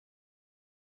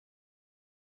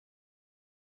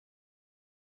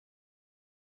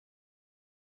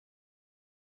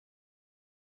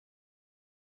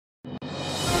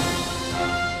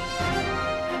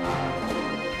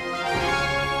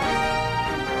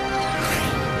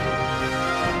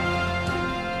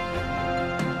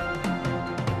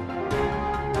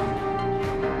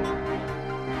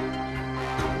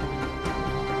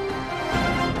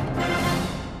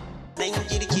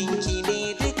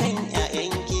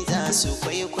su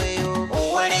kwaikwayo.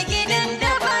 Uwar gidan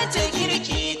da ba ta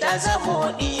girki ta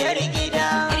zamo diyar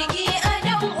gida. Girki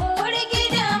adon uwar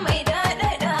gida mai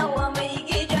daɗaɗawa mai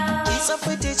gida. Ki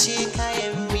tsaftace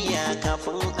kayan miya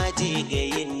kafin aje ga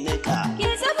yin nika. Ki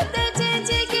tsaftace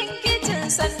cikin kicin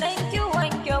sannan ki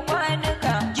wanke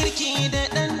kwanuka. Girki da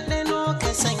ɗanɗano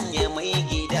ka sanya mai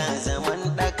gida zaman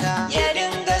ɗaka. Ya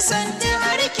dinga santi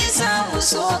har ki samu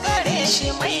so gare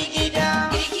shi mai gida.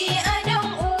 Girki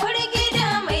adon uwar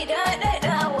gida mai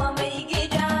daɗaɗawa mai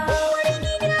gida. Uwar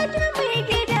gida ta mai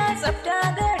gida tsafta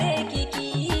gare ki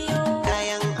kiyo.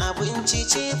 Kayan abinci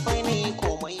ce fani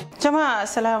komai. Jama'a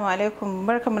assalamu alaikum,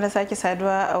 barkamu da sake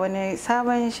saduwa a wani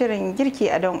sabon shirin girki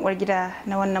a don uwar gida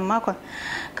na wannan makon.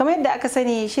 Kamar yadda aka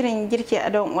sani, shirin girki a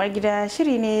don uwar gida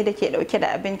shiri ne da ke dauke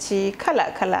da abinci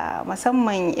kala-kala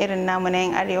musamman irin namu na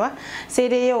yin arewa. Sai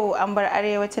dai yau an bar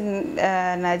arewacin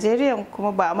Najeriya,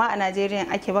 kuma ba ma a Najeriya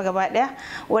ake ba gaba daya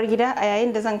uwar gida, a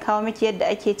yayin da zan kawo miki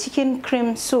yadda ake chicken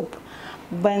cream soup.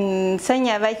 Ban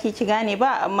sanya zaki ki gane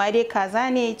ba, amma dai kaza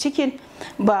ne chicken,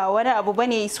 ba wani abu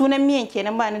bane. Sunan miyan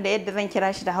kenan, bani da yadda zan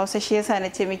kira shi da Hausa, shi yasa na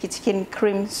ce miki chicken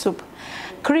cream soup.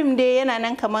 Cream dai yana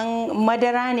nan kaman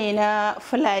madara ne na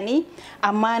Fulani,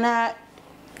 amma na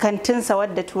kantinsa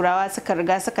wadda turawa suka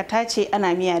riga suka tace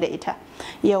ana miya da ita.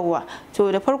 Yawwa,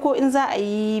 to da farko in za a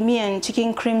yi miyan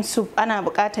chicken cream soup ana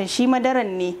bukatar shi madaran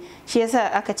ne, shi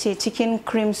yasa aka ce chicken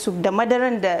cream soup. Da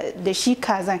madaran da shi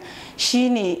kazan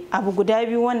shine abu guda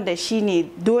biyu wanda shine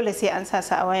dole sai an sa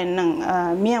su a wayan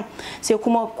nan miyan. Sai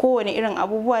kuma kowane irin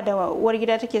abubuwa da uwar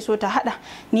gida take so ta hada.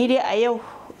 Ni dai a yau,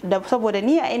 da saboda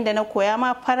ni a inda na koya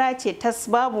ma fara ce tas,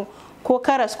 babu ko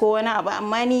karas ko wani abu,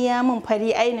 amma ni ya min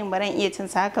fari ainin baran iya cin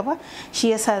sa haka ba,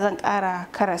 shi yasa zan kara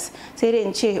karas. Sai dai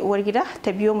in ce uwar gida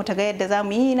ta biyo mu ta ga yadda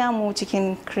zamu yi namu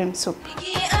cikin cream soup.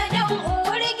 Girki adon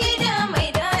uwar gida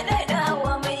mai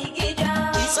daɗaɗawa mai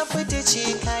gida. Ki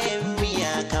tsaftace kayan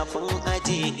miya kafin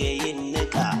aje ga yin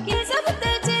nika. Ki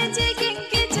tsaftace cikin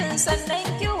kicin sannan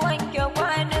ki wanke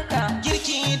kwanuka.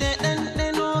 Girki da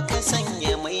ɗanɗano ka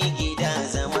sanya mai gida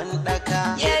zaman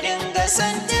ɗaka. Ya dinga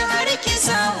santi har ki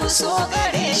samu so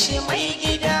gare shi mai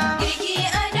gida. Girki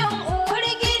adon uwar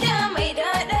gida mai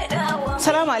daɗaɗawa.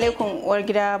 Assalamu alaikum uwar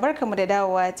gida, barkamu da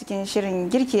dawowa cikin shirin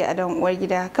girki a don uwar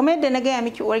gida. Kamar yadda na gaya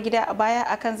miki uwar gida a baya,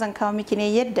 akan zan kawo miki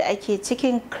ne yadda ake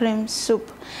chicken cream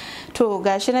soup. To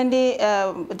gashi nan dai,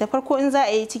 da farko in za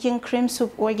a yi cikin cream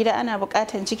soup uwar gida ana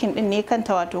buƙatar cikin din ne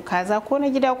kanta, wato kaza ko na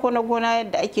gida ko na gona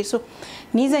yadda ake so.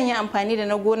 Ni zan yi amfani da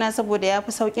na gona saboda ya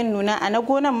fi sauƙin nuna. A na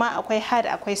gonan ma akwai hard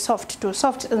akwai soft, to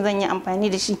soft din zan yi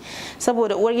amfani da shi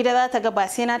saboda uwar gida za ta ga ba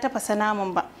sai na tafasa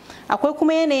naman ba. Akwai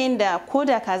kuma yanayin da ko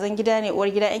da kazan gida ne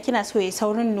uwar gida, in kina so ya yi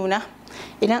saurin nuna,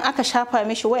 idan aka shafa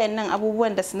mishi wayannan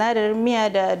abubuwan da sinadarin miya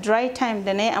da dry time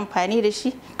da na yi amfani da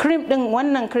shi, cream din,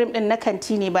 wannan cream din na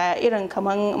kanti ne, ba irin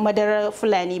kaman madarar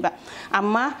Fulani ba,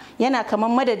 amma yana kaman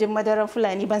madadin madarar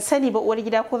Fulani. Ban sani ba uwar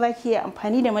gida ko zaki iya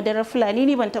amfani da madarar Fulani,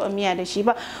 ni ban taba miya da shi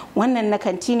ba. Wannan na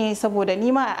kanti ne saboda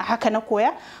ni ma a haka na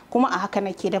koya, kuma a haka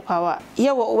nake dafawa.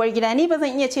 Yawa uwar gida, ni ba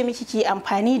zan iya ce miki ki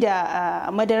amfani da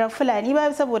madarar Fulani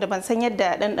ba saboda ban san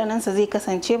yadda ɗanɗanonsa zai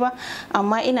kasance ba,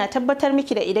 amma ina tabbatar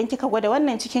miki da idan kika gwada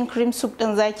wannan cikin cream soup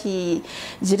din zaki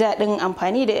ji daɗin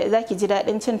amfani da, zaki ji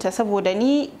daɗin cinta. Saboda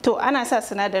ni, to ana sa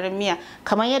sinadarin miya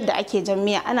kamar yadda ake jan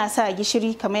miya, ana sa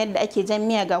gishiri kamar yadda ake jan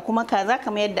miya, ga kuma kaza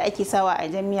kamar yadda ake sawa a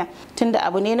jan miya. Tunda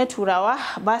abu ne na turawa,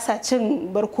 ba sa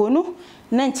cin barkono,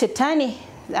 nan citta ne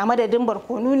a madadin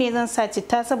barkono ne zan sa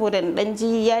citta saboda dan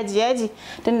ji yaji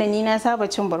tunda ni na saba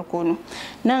cin barkono.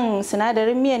 Nan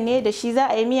sinadarin miyan ne, da shi za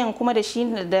a yi miyan, kuma da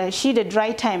shi da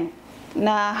dry time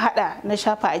na hada na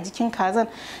shafa a jikin kazan,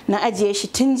 na ajiye shi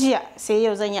tun jiya, sai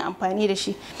yau zan yi amfani da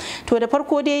shi. To da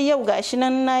farko dai yau gashi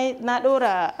nan na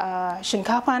dora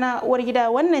shinkafa na uwar gida.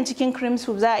 Wannan cikin cream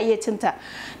soup za a iya cinta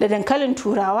da dankalin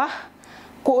turawa,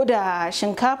 ko da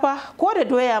shinkafa, ko da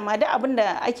doya ma, da abin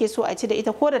da ake so a ci da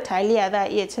ita, ko da taliya za a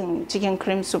iya cin cikin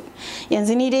cream soup.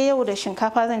 Yanzu ni dai yau da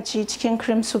shinkafa zan ci cikin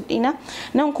cream soup dina.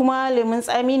 Nan kuma lemun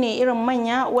tsami ne irin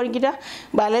manya uwar gida,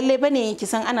 ba lalle bane ki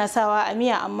san ana sawa a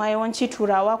miya, amma yawanci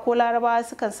turawa ko larabawa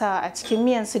sukan sa a cikin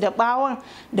miyan su da bawon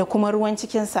da kuma ruwan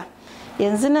cikin sa.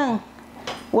 Yanzu nan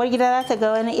uwar gida za ta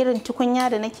ga wani irin tukunya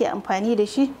da nake amfani da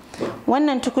shi.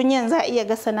 Wannan tukunyan za a iya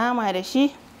gasa nama da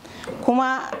shi,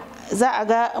 kuma za a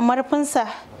ga marfinsa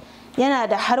yana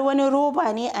da har wani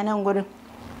roba ne a nan gurin,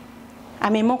 a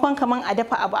maimakon kaman a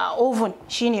dafa abu a oven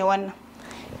shine wannan.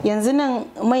 Yanzu nan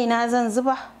mai na zan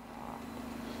zuba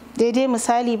daidai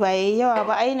misali, ba yayi yawa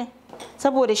ba ainin,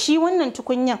 saboda shi wannan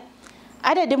tukunyan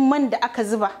adadin man da aka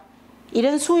zuba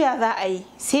idan suya za a yi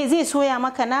sai zai soya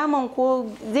maka naman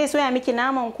ko zai soya miki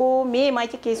naman ko meye ma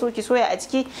kike so ki soya a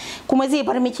ciki, kuma zai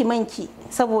bar miki manki.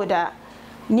 Saboda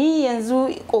ni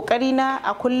yanzu kokari na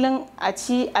a kullun a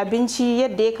ci abinci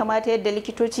yadda ya kamata, yadda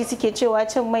likitoci suke cewa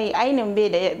cin mai ainin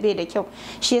bai da kyau,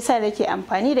 shi yasa nake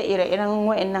amfani da ire-iren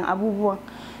wayannan abubuwan.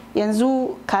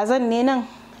 Yanzu kazan ne nan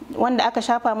wanda aka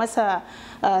shafa masa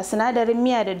sinadarin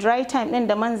miya da dry time din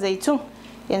da man zaitun,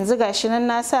 yanzu gashi nan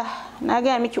na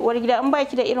gaya miki uwar gida, in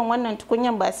baki da irin wannan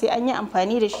tukunyan ba sai an yi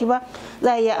amfani da shi ba,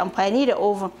 za a yi amfani da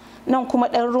oven. Nan kuma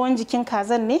ɗan ruwan jikin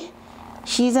kazan ne,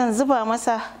 shi zan zuba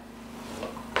masa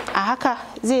a haka,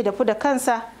 zai dafu da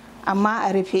kansa amma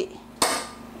a rufe.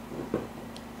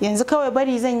 Yanzu kawai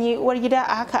bari zan yi uwar gida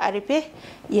a haka a rufe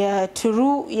ya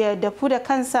turu ya dafu da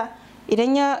kansa.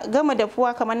 Idan ya gama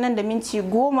dafuwa kamar nan da minti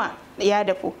 10 ya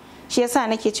dafu, shi yasa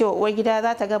nake cewa uwar gida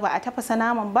za ta ga ba a tafasa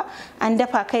naman ba, an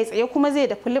dafa kai tsaye kuma zai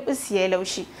dafu lubus ya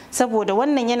laushi, saboda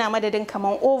wannan yana madadin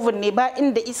kamar oven ne, ba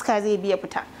inda iska zai biya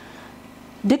fita.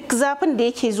 Duk zafin da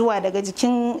yake zuwa daga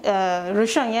jikin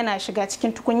rishon yana shiga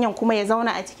cikin tukunyan kuma ya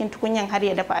zauna a cikin tukunyan har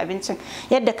ya dafa abincin,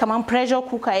 yadda kamar pressure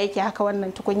cooker yake haka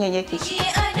wannan tukunyan yake.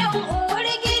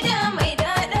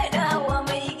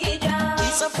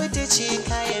 Tsaftace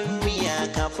kayan miya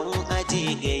kafin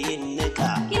aje ga yin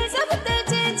nika. Ki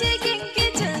tsaftace cikin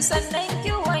kicin sannan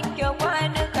ki wanke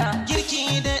kwanuka.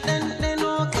 Girki da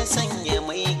ɗanɗano ka sanya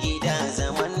mai gida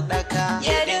zaman ɗaka.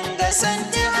 Ya dinga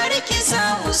santi har ki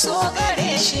samu so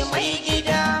gare shi mai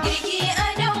gida. Girki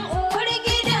adon uwar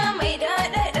gida mai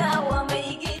daɗaɗawa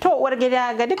mai gida. To uwar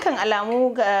gida, ga dukkan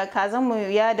alamu ga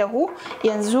kazanmu ya dahu,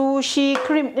 yanzu shi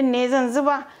cream ɗin ne zan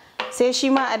zuba, sai shi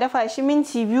ma a dafa shi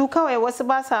minti 2 kawai. Wasu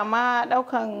ba sa ma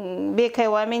daukan bai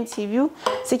kaiwa minti 2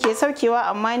 suke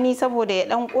saukewa, amma ni saboda ya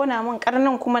dan kona min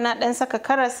karnin kuma na dan saka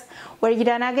karas. War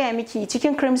gida na gaya miki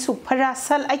cikin cream soup fara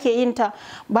sal ake yin ta,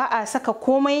 ba a saka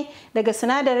komai daga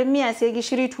sinadarin miya sai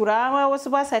gishiri. Turawa wasu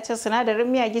ba sa cin sinadarin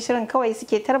miya, gishirin kawai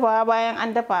suke tarbawa bayan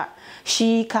an dafa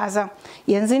shi kazan.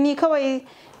 Yanzu ni kawai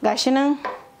gashi nan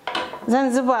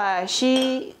zan zuba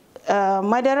shi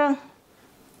madaran,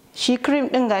 shi cream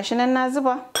din gashi nan na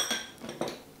zuba,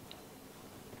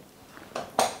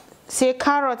 sai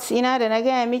carrots ina da na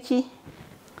gaya miki,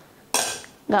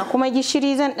 ga kuma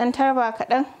gishiri zan dan tarba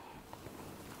kaɗan.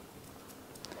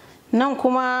 Nan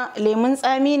kuma lemun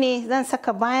tsami ne zan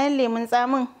saka bayan lemun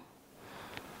tsamin,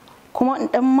 kuma in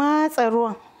dan matsa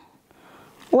ruwan.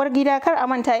 Uwar gida kar a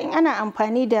manta, in ana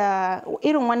amfani da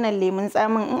irin wannan lemun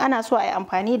tsamin, in ana so a yi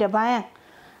amfani da bayan,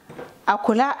 a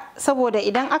kula, saboda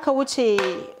idan aka wuce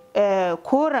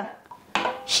koren,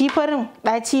 shi farin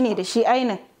ɗaci ne da shi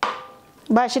ainin,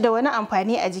 ba shi da wani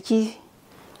amfani a jiki.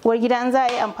 Uwar gida an za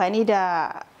a yi amfani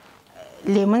da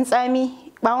lemun tsami,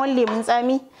 bawon lemun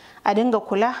tsami, a dinga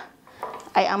kula,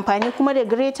 a yi amfani kuma da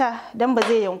grater don ba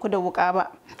zai yanku da wuka ba,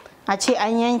 a ce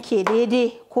an yanke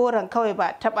daidai koren kawai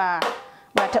ba taba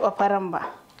faran ba.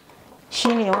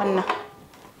 Shine wannan,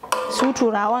 su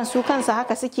turawan su kansa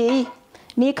haka suke yi.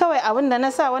 Ni kawai abin da na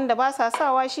sa wanda ba sa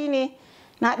sawa shine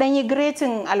na dan yi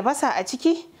grating albasa a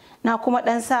ciki, na kuma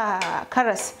dan sa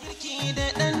karas. Girki da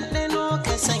ɗanɗano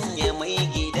ka sanya mai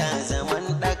gida zaman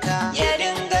ɗaka. Ya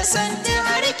dinga santi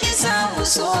har ki samu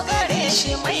so gare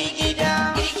shi mai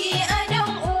gida. Girki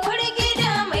adon uwar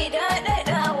gida mai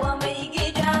daɗaɗawa mai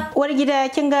gida. Uwar gida,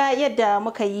 kin ga yadda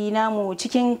muka yi namu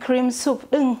cikin cream soup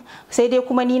din, sai dai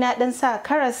kuma ni na dan sa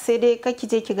karas, sai dai kake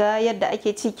je ki ga yadda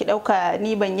ake ci ki dauka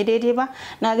ni ban yi daidai ba.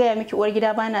 Na gaya miki uwar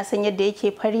gida bana son yadda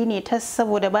yake fari ne tas,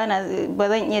 saboda ba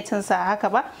zan iya cin sa haka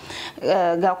ba.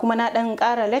 Ga kuma na dan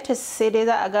kara lettuce, sai dai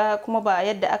za a ga kuma ba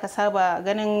yadda aka saba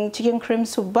ganin cikin cream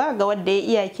soup ba ga wanda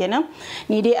ya iya kenan.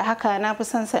 Ni dai a haka na fi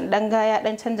son san dan ga ya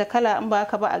dan canja kala, in ba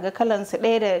haka ba a ga kalan su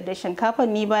ɗaya da shinkafan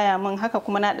ni baya min haka.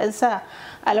 Kuma na dan sa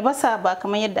albasa ba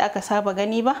kamar yadda aka saba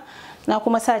gani ba, na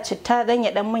kuma sa citta dan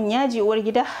ya dan mun yaji. Uwar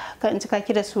gida, kan cika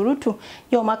ki da surutu,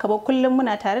 yau ma kaba kullum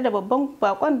muna tare da babban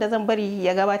bakon da zan bari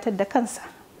ya gabatar da kansa.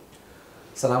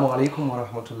 Assalamu alaikum wa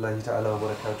rahmatullahi ta'ala wa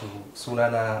barakatuhu.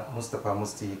 Sunana Mustapha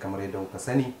Musti, kamar yadda kuka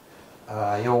sani.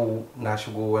 Yau na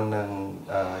shigo wannan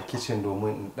kitchen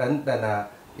domin ɗanɗana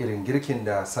irin girkin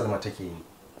da Salma take yi.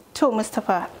 To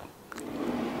Mustapha,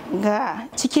 ga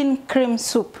cikin cream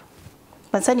soup,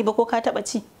 ban sani ba ko ka taba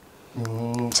ci.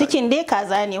 Cikin dai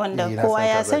kaza ne wanda kowa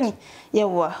ya sani,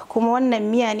 yawa, kuma wannan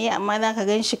miya ne amma za ka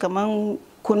gan shi kaman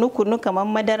kunu-kunu, kaman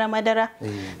madara-madara.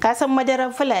 Ka san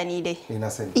madarar Fulani dai,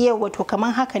 yawa, to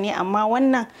kaman haka ne, amma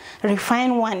wannan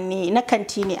refined one ne, na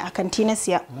kanti ne, a kanti na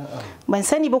siya. Ban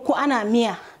sani ba ko ana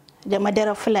miya da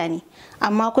madarar Fulani,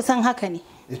 amma kusan haka ne.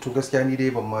 To gaskiya ni dai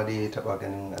ban ma dai taba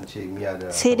ganin an ce miya da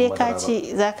sai dai ka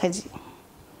ce za ka ji.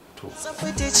 to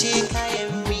tsaftace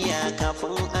kayan miya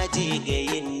kafin aje ga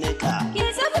yin nika. Ki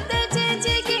tsaftace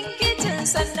cikin kicin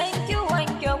sannan ki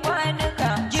wanke kwanuka.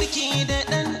 Girki da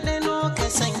ɗanɗano ka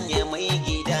sanya mai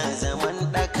gida zaman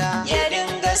ɗaka. Ya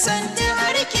dinga santi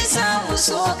har ki samu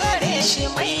so gare shi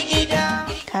mai gida.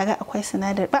 kaga akwai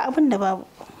sinadari ba abin da babu.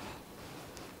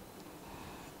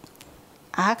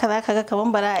 A haka za ka ga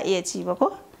kaman ba za a iya ci ba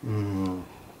ko?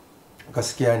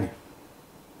 gaskiya ne,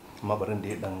 amma barin da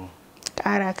ya dan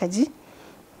Ƙara ka ji?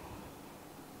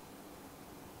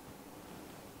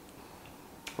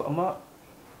 amma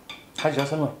Hajiya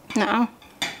Salma, Na'am.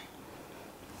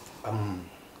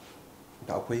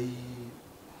 da akwai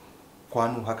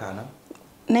kwano haka nan?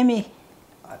 Na me?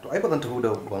 To ai ba zan tafi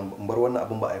da bar wannan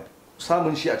abin ba, a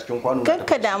samun shi a cikin kwano.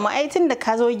 Kakka damu ai tun da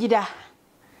ka zo gida.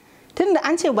 Tun da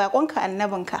an ce bakonka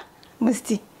annabinka,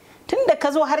 Musti. Tun da ka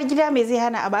zo har gida mai zai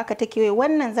hana a baka take wai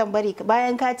wannan zan bari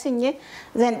bayan ka cinye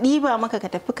zan ɗiba maka ka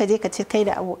tafi ka je ka ci kai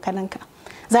da abokananka.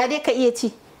 Za dai ka iya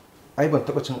ci. Ai ban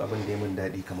taba cin abin da ya min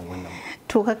daɗi kamar wannan.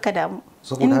 To kakka damu.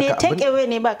 Saboda In dai haka take away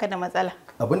ne baka da matsala.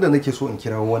 Abin da nake so in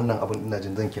kira wannan abin, ina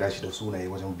jin zan kira shi da sunaye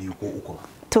wajen 2 ko 3.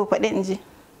 To faɗi in ji.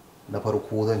 Na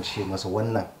farko zan ce masa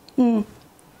wannan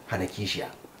hana kishiya,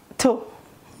 To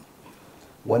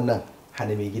wannan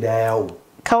hana mai gida yawo.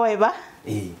 kawai ba?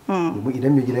 Domin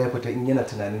idan mai gida ya fita in yana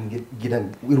tunanin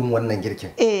gidan irin wannan girkin,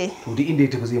 to duk inda ya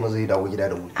tafi zai maza ya dawo gida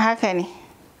da wuri. Haka ne.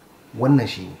 Wannan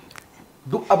shi ne.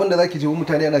 Duk abin da zaki je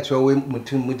mutane ana cewa wai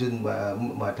mutum mijin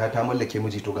mata ta mallake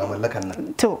miji, to ga mallakan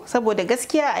nan. To saboda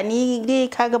gaskiya a ni dai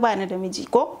kaga ba ni da miji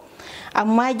ko?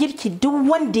 Amma girki duk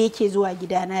wanda yake zuwa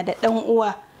gidana da dan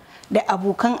uwa da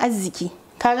abokan arziki,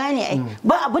 ka gane ai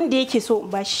ba abin da yake so in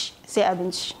bashi sai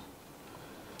abinci.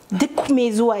 Duk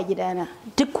mai zuwa gidana,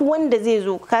 duk wanda zai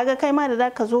zo, kaga kai ma da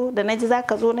zaka zo da naji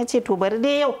zaka zo na ce to bari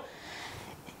dai yau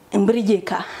in burge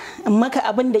ka, in maka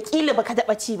abin da kila baka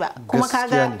taba ci ba, kuma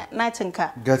kaga nacin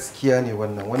ka. Gaskiya ne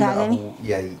wannan abu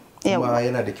yayi. Kuma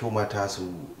yana da kyau mata su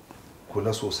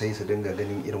kula sosai, su dinga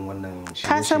ganin irin wannan shirye-shirye.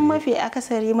 Ka san mafi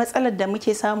akasari matsalar da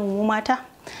muke samu mu mata,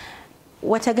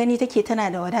 wata gani take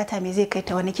tana da wadata me zai kai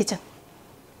ta wani kicin.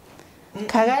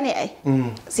 Ka gane ai,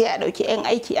 sai a ɗauki 'yan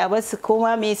aiki a bar su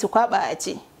koma me su kwaba a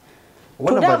ce.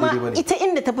 To dama ita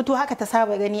inda ta fito haka ta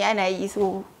saba gani ana yi,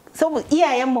 saboda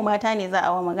iyayenmu mata ne za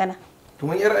a wa magana.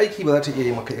 Kuma yar aiki ba za ta iya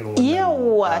yi maka irin wannan.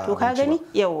 Yawwa, to ka gani?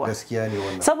 Yawwa. Gaskiya ne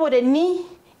wannan. Saboda ni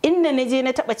inda na je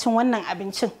na taɓa cin wannan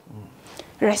abincin,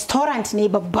 restaurant ne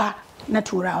babba na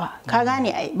turawa. Ka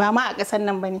gane ai, ba ma a ƙasar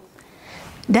nan ba ne.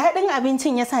 Daɗin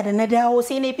abincin yasa da na dawo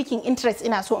sai na yi fikin interest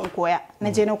ina so in koya, na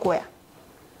je na koya.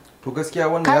 To gaskiya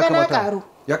wannan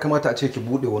ya kamata a ce ki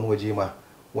bude wani waje ma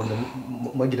wanda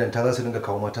magidanta za su dinga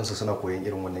kawo matansu suna koyan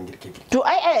irin wannan girke. To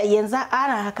ai yanzu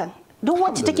ana hakan. Duk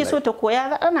wacce take so ta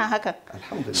koya ana hakan.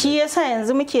 Shi yasa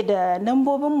yanzu muke da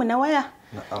lambobin mu na waya.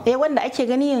 Wanda ake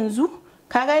gani yanzu,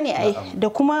 ka gane ai, da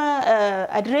kuma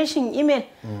adireshin email.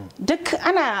 Duk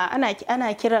ana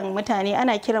kiran mutane,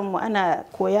 ana kiran mu, ana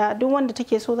koya. Duk wanda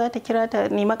take so za ta kira ta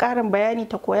nema ƙarin bayani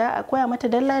ta koya, a koya mata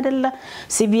dalla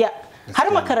su biya. Har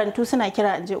makarantu suna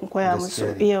kira in je in koya musu.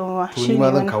 Yawa, shi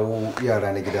ne zan kawo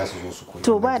yara na gida su zo su koyi.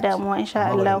 To ba damuwa insha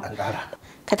Allah.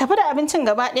 Ka tafi da abincin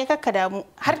gaba ɗaya kakka damu,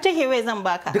 har take wai zan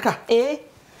baka. Duka?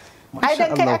 Ai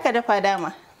dan kai aka dafa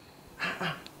dama.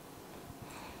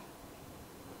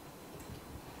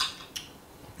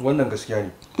 Wannan gaskiya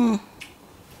ne.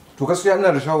 To gaskiya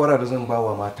ina da shawara da zan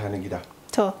bawa mata na gida.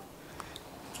 To.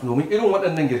 Domin irin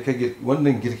waɗannan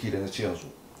wannan girki da na ci yanzu,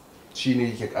 shi ne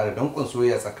yake ƙara danƙon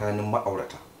soyayya tsakanin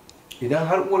ma'aurata. Idan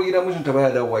har uwar gida mijinta baya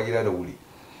dawowa gida da wuri,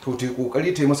 to ta yi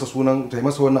ƙoƙari ta yi masa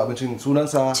wannan abincin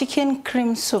sunansa chicken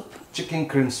cream soup. Chicken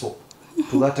cream soup.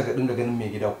 To za ta dinga ganin mai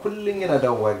gida kullum yana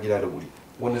dawowa gida da wuri,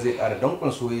 wanda zai ƙara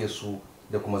danƙon soyayyar su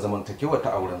da kuma zamantakewa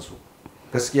ta auren su.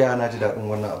 Gaskiya na ji daɗin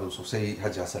wannan abin sosai,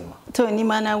 Hajiya Salma. To ni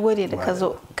ma na gode da ka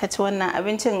zo ka ci wannan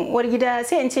abincin. Uwar gida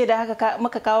sai in ce da haka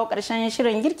muka kawo ƙarshen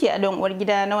shirin girki a don uwar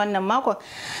gida na wannan makon.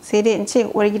 Sai dai in ce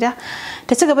uwar gida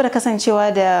ta ci gaba da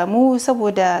kasancewa da mu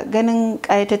saboda ganin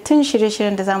ƙayatattun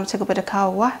shirye-shiryen da za mu ci gaba da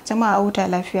kawowa. Jama'a huta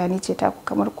lafiya, ni ce taku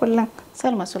kamar kullum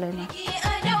Salma Sulaiman.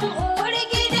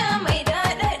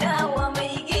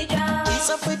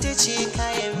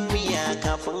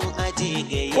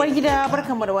 Uwar gida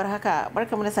barkamu da warhaka,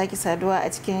 barkamu da sake saduwa a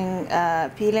cikin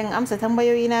filin amsa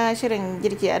tambayoyi na shirin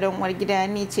girki a don uwar gida.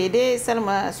 Ni ce dai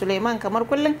Salma Suleiman kamar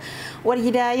kullum. Uwar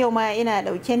gida yau ma ina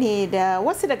dauke ne da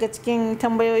wasu daga cikin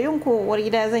tambayoyinku. Uwar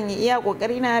gida zan yi iya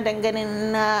kokari na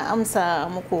ganin na amsa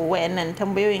muku wayannan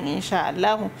tambayoyin insha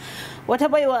Allah. Wata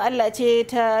baiwa Allah ce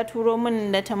ta turo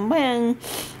min da tambayan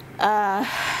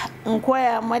in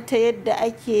koya mata yadda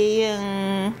ake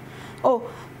yin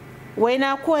wai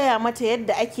na koya mata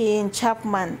yadda ake yin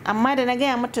Chapman, amma da na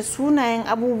gaya mata sunayen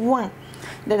abubuwan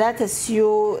da za ta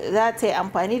siyo za ta yi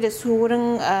amfani da su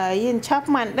wurin yin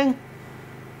Chapman din,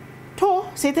 to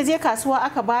sai ta je kasuwa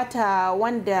aka bata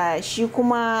wanda shi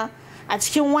kuma a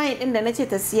cikin wine din da na ce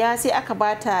ta siya sai aka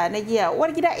bata na giya.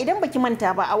 Uwar gida idan baki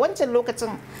manta ba, a wancan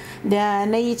lokacin da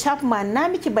na yi Chapman na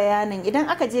miki bayanin idan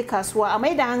aka je kasuwa a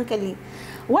mai da hankali,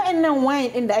 wa'annan wine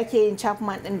din da ake yin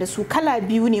Chapman din da su kala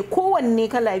biyu ne, kowanne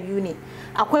kala biyu ne,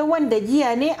 akwai wanda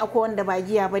giya ne akwai wanda ba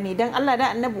giya ba ne. Don Allah da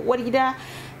annabi uwar gida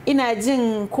ina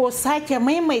jin ko sake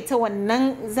maimaita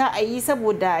wannan za a yi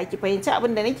saboda ki fahimci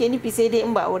abin da nake nufi, sai dai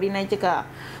in ba aure na kika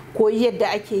koyi yadda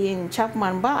ake yin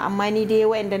Chapman ba, amma ni dai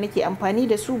wayanda nake amfani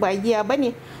da su ba giya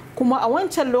bane. Kuma a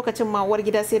wancan lokacin ma uwar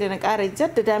gida sai da na ƙara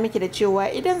jaddada miki da cewa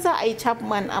idan za a yi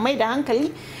Chapman a mai da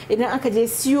hankali, idan aka je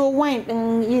siyo wine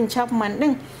din yin Chapman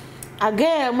din a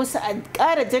gaya musu, a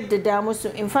ƙara jaddada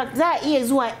musu. In fact za a iya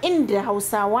zuwa inda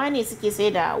Hausawa ne suke sai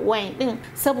da wine din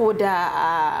saboda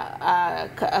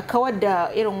a kawar da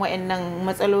irin wayannan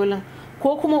matsalolin.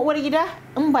 Ko kuma uwar gida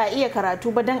in ba iya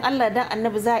karatu ba, dan Allah dan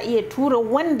annabi za a iya tura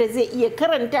wanda zai iya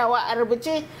karantawa a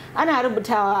rubuce, ana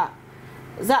rubutawa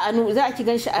za a ki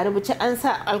ganshi a rubuce an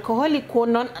sa alcoholic ko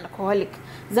non alcoholic,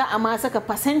 za a ma saka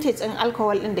percentage ɗin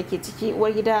alcohol ɗin da ke ciki.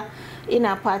 Uwar gida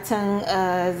ina fatan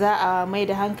za a mai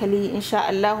da hankali insha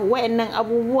Allah. Wayannan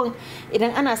abubuwan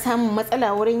idan ana samun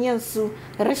matsala wurin yin su,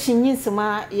 rashin yin su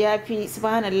ma ya fi.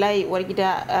 Subhanallahi uwar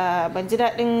gida, ban ji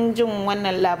daɗin jin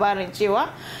wannan labarin cewa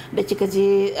da kika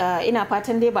je, ina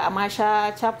fatan dai ba a ma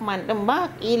sha Chapman ɗin ba,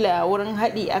 ƙila wurin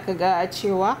haɗi aka ga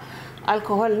cewa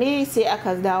alcohol ne sai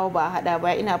aka dawo ba hada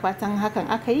ba. Ina fatan hakan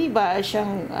aka yi, ba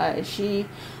shan shi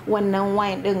wannan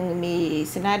wine din mai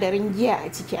sinadarin giya a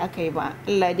ciki aka yi ba.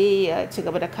 Allah dai ya ci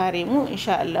gaba da kare mu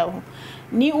insha Allah.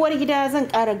 Ni uwar gida zan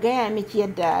ƙara gaya miki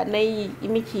yadda na yi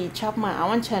miki Chapman a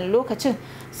wancan lokacin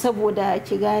saboda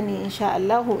ki gane insha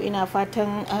Allah. Ina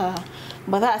fatan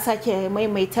ba za a sake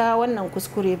maimaita wannan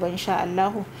kuskure ba insha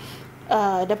Allah.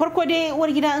 Da farko dai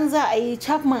uwar gida in za a yi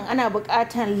Chapman ana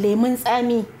buƙatar lemun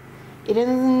tsami.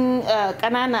 Idan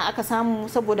ƙanana aka samu,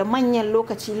 saboda manyan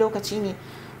lokaci ne,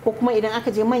 ko kuma idan aka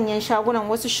je manyan shagunan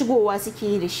wasu shigowa suke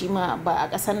yi da shi ma ba a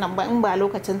ƙasar nan ba, in ba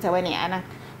lokacin ta bane a nan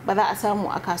ba za a samu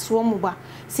a kasuwanmu ba,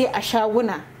 sai a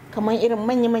shaguna kamar irin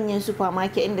manya-manyan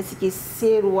supermarket inda suke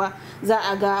sayarwa za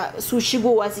a ga su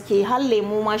shigowa suke, har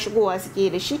lemu ma shigowa suke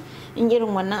da shi. In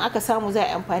irin wannan aka samu za a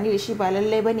yi amfani da shi, ba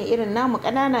lallai bane irin namu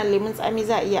ƙanana lemun tsami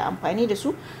za a iya amfani da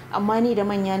su, amma ni da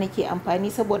manya nake amfani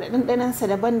saboda ɗanɗanon sa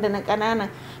daban da na ƙananan.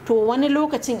 To wani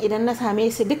lokacin idan na same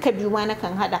su duka biyu ma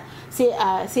nakan hada,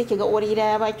 sai ki ga uwar gida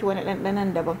ya baki wani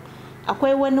ɗanɗanon daban.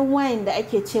 Akwai wani wine da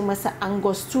ake ce masa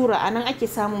Angostura, anan ake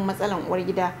samun matsalan uwar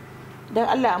gida. Don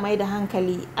Allah a mai da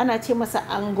hankali, ana ce masa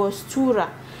Angostura.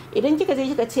 Idan kika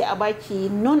je kika ce a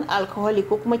baki non alcoholic,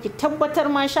 ko kuma ki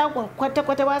tabbatar ma shagon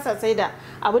kwata-kwata ba sa sai da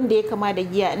abin da ya kama da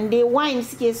giya, in dai wine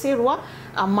suke sayarwa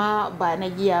amma ba na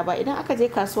giya ba. Idan aka je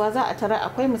kasuwa za a tara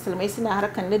akwai musulmai suna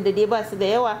harkan da dai ba su da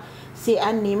yawa, sai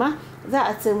an nema za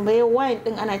a tambaye wine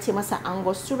din ana ce masa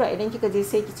Angostura. Idan kika je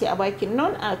sai ki ce a baki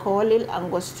non alcoholic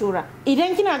Angostura.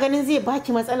 Idan kina ganin zai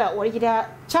baki matsala uwar gida,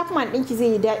 Chapman ɗinki zai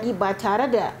yi daɗi ba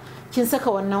tare da kin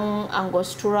saka wannan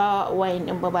Angostura wine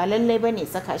din ba lallai bane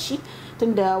saka shi,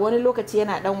 tunda wani lokaci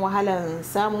yana dan wahalan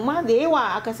samu ma. Da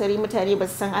yawa akasari mutane ba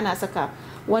su san ana saka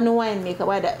wani wine mai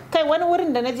kaba da kai. Wani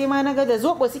wurin da na je ma na ga da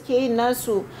zobo suke yin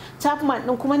nasu Chapman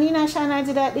din, kuma ni na sha na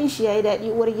ji daɗin shi, yayi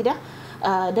daɗi uwar gida.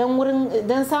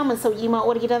 Dan samun sauki ma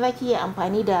uwar gida zaki iya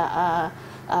amfani da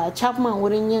Chapman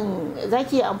wurin yin,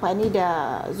 zaki iya amfani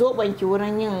da zobanki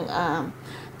wurin yin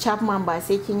Chapman, ba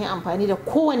sai kin yi amfani da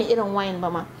kowane irin wine ba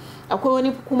ma. Akwai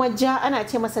wani kuma ja ana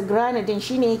ce masa granadine,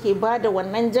 shine yake bada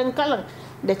wannan jan kalan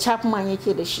da Chapman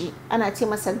yake da shi, ana ce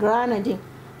masa granadine.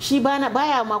 Shi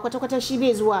baya ma kwata-kwata, shi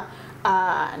bai zuwa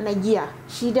na giya,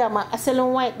 shi dama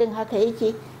asalin wine din haka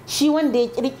yake. Shi wanda ya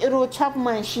kirkiro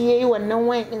Chapman shi yayi wannan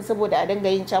wine din saboda a dinga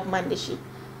yin Chapman da shi.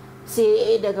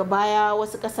 Sai daga baya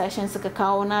wasu kasashen suka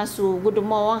kawo nasu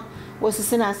gudunmawa, wasu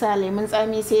suna sa lemun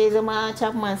tsami sai ya zama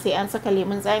Chapman sai an saka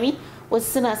lemun tsami,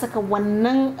 wasu suna saka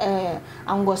wannan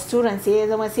Angostura sai ya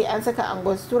zama sai an saka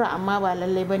Angostura, amma ba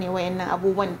lallai bane wayannan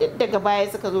abubuwan daga baya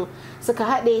suka zo suka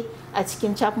haɗe a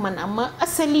cikin Chapman. Amma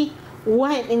asali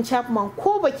wine din Chapman,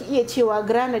 ko baki iya cewa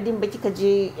granadine ba, kika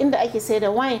je inda ake sayar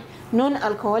da wine non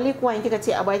alcoholic wine kika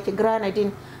ce a baki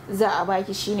granadine, za a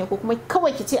baki shine, ko kuma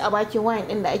kawai ki ce a baki wine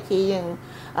din da ake yin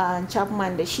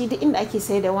Chapman da shi. Duk inda ake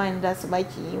sayar da wine za su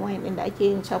baki wine din da ake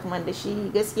yin Chapman da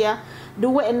shi. Gaskiya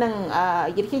duk wayannan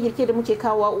girke-girke da muke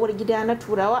kawo uwar gida na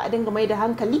turawa a dinga mai da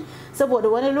hankali, saboda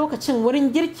wani lokacin wurin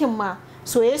girkin ma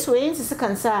soye-soyensu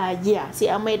sukan sa giya, sai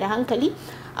an mai da hankali.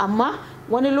 Amma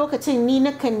wani lokacin ni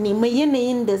nakan nemi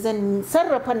yanayin da zan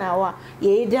sarrafa nawa ya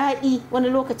yi daɗi, wani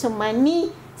lokacin ma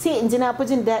ni sai in ji na fi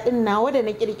jin daɗin nawa da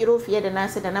na ƙirƙiro fiye da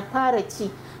nasu da na fara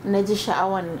ci na ji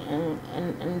sha'awan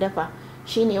in dafa.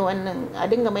 Shine wannan, a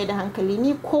dinga mai da hankali.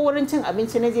 Ni ko wurin cin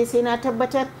abinci na je sai na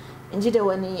tabbatar in ji da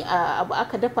wani abu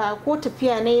aka dafa, ko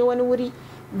tafiya na yi wani wuri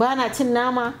ba na cin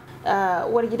nama,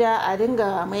 uwar gida a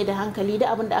dinga mai da hankali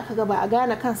da abin da aka gaba a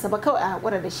gane kansa ba, kawai a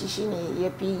haƙura da shi shine ya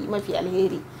fi mafi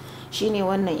alheri. Shine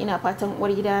wannan. Ina fatan uwar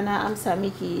gida na amsa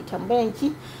miki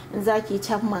tambayanki. In za ki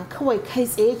Chapman kawai kai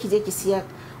tsaye ki je ki siya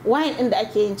wine ɗin da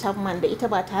ake yin Chapman da ita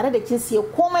ba tare da kin siya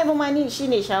komai ba. Ma ni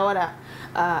shine shawara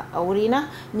a wurina.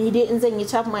 Ni dai in zan yi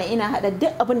Chapman ina hada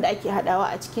duk abin da ake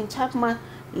hadawa a cikin Chapman,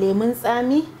 lemun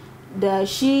tsami da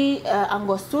shi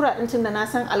angostura ɗin, tunda na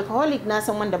san alcoholic, na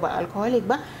san wanda ba alcoholic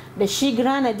ba, da shi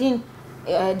granadine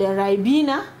da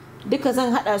ribena, duka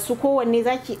zan hada su. Kowanne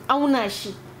zaki auna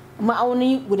shi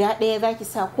ma'auni guda ɗaya, zaki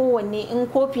sa kowanne. In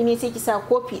kofi ne sai ki sa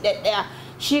kofi ɗaya.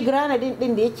 Shi granadine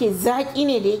ɗin da yake zaki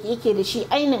ne da yake da shi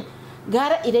ainin,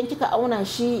 gara idan kika auna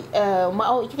shi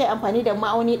kika yi amfani da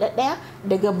ma'auni ɗaya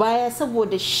daga baya,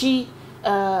 saboda shi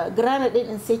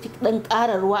granadine ɗin sai ki ɗan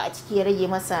ƙara ruwa a ciki ya rage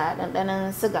masa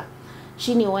ɗanɗanon siga.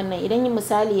 Shine wannan. Idan yin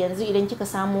misali yanzu idan kika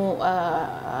samu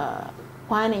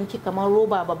kwanan ki kamar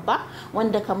roba babba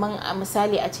wanda kamar a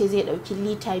misali a ce zai dauki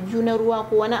lita 2 na ruwa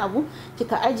ko wani abu,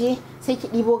 kika aje sai ki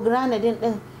ɗibo granadine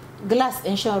din glass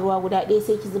din shan ruwa guda ɗaya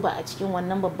sai ki zuba a cikin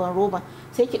wannan babban roban,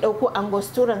 sai ki ɗauko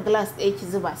angosturan glass ɗaya ki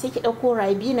zuba, sai ki ɗauko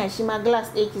ribena shi ma glass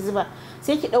ɗaya ki zuba,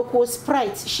 sai ki ɗauko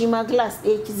sprite shi ma glass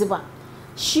ɗaya ki zuba.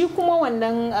 Shi kuma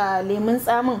wannan lemun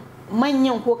tsamin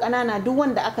manyan ko ƙanana duk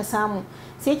wanda aka samu,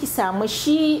 sai ki samu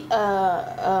shi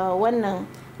wannan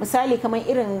misali kamar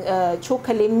irin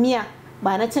cokalin miya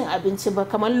ba na cin abinci ba,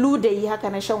 kamar ludayi haka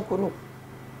na shan kunu,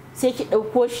 sai ki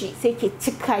ɗauko shi sai ki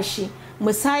cika shi.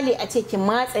 Misali a ce ki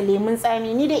matsa lemun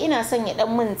tsami, ni dai ina son ya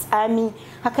dan min tsami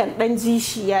hakan, dan ji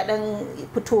shi ya dan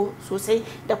fito sosai,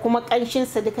 da kuma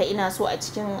ƙanshinsa duka ina so a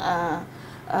cikin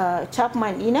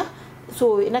Chapman ɗina.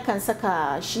 So nakan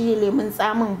saka shi lemun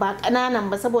tsamin ba ƙananan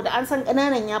ba, saboda an san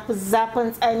ƙananan ya fi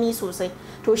zafin tsami sosai.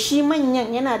 To shi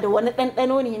manyan yana da wani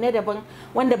ɗanɗano ne na daban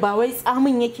wanda ba wai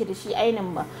tsamin yake da shi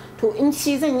ainin ba. To in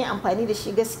shi zan yi amfani da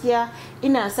shi gaskiya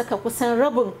ina saka kusan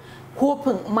rabin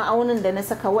kofin ma'aunin da na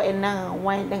saka wa'annan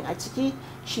wine ɗin a ciki.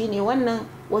 Shine wannan.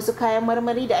 Wasu kayan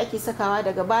marmari da ake sakawa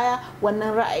daga baya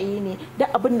wannan ra'ayi ne, da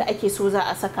abin da ake so za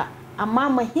a saka. Amma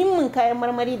muhimmin kayan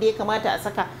marmari da ya kamata a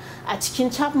saka a cikin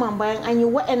Chapman bayan an yi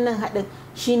wa'annan haɗin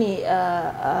shine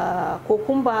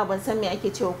kokumba. Ban san me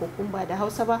ake cewa kokumba da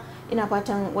Hausa ba. Ina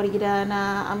fatan uwar gida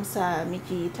na amsa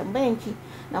miki tambayanki,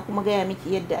 na kuma gaya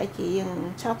miki yadda ake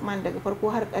yin Chapman daga farko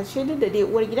har ƙarshe. Duk da dai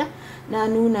uwar gida na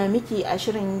nuna miki a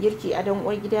shirin girki a don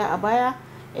uwar gida a baya.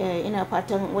 Ina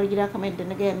fatan uwar gida kamar yadda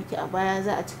na gaya miki a baya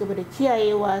za a ci gaba da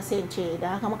kiyayewa. Sai in ce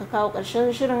da haka muka kawo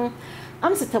ƙarshen shirin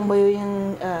amsa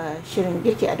tambayoyin shirin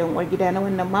girki a don uwar gida na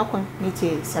wannan makon. Ni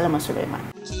ce Salama Suleiman.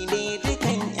 Ki ne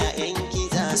dukan 'ya'yanki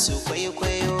za su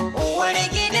kwaikwayo. Uwar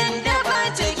gidan da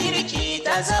ba ta girki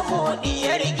ta zamo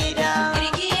diyar gida.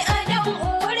 Girki a don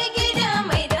uwar gida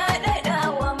mai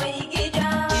daɗaɗa wa mai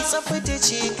gida. Ki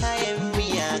tsaftace kayan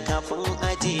miya kafin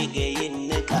aje ga yin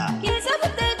nika. Ki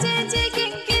tsaftace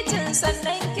cikin kicin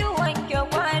sannan ki wanke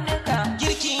kwanuka.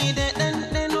 Girki da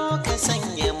ɗanɗano ka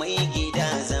sanya mai gida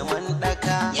zaman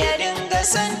ɗaka. Ya dinga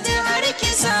santi har ki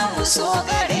samu so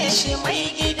gare shi mai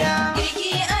gida.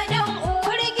 Girki a don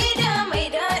uwar gida mai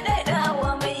daɗaɗa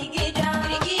wa mai gida.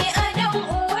 Girki a don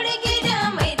uwar gida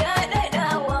mai daɗaɗa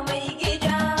wa mai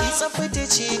gida. Ki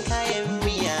tsaftace kayan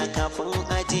miya kafin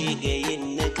aje ga yin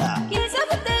nika. Ki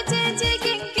tsaftace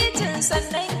cikin kicin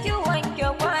sannan ki wanke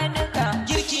kwanuka.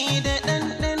 Girki da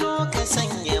ɗanɗano ka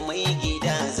sanya mai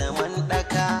gida zaman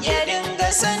ɗaka. Ya dinga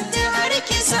santi har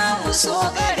ki samu so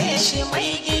gare shi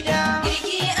mai gida.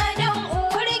 Girki a don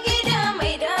uwar gida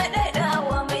mai daɗaɗa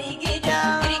wa mai gida.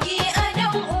 Girki a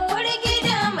don uwar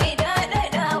gida mai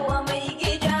daɗaɗa wa mai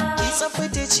gida. Ki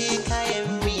tsaftace kayan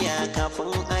miya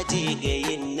kafin aje ga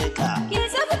yin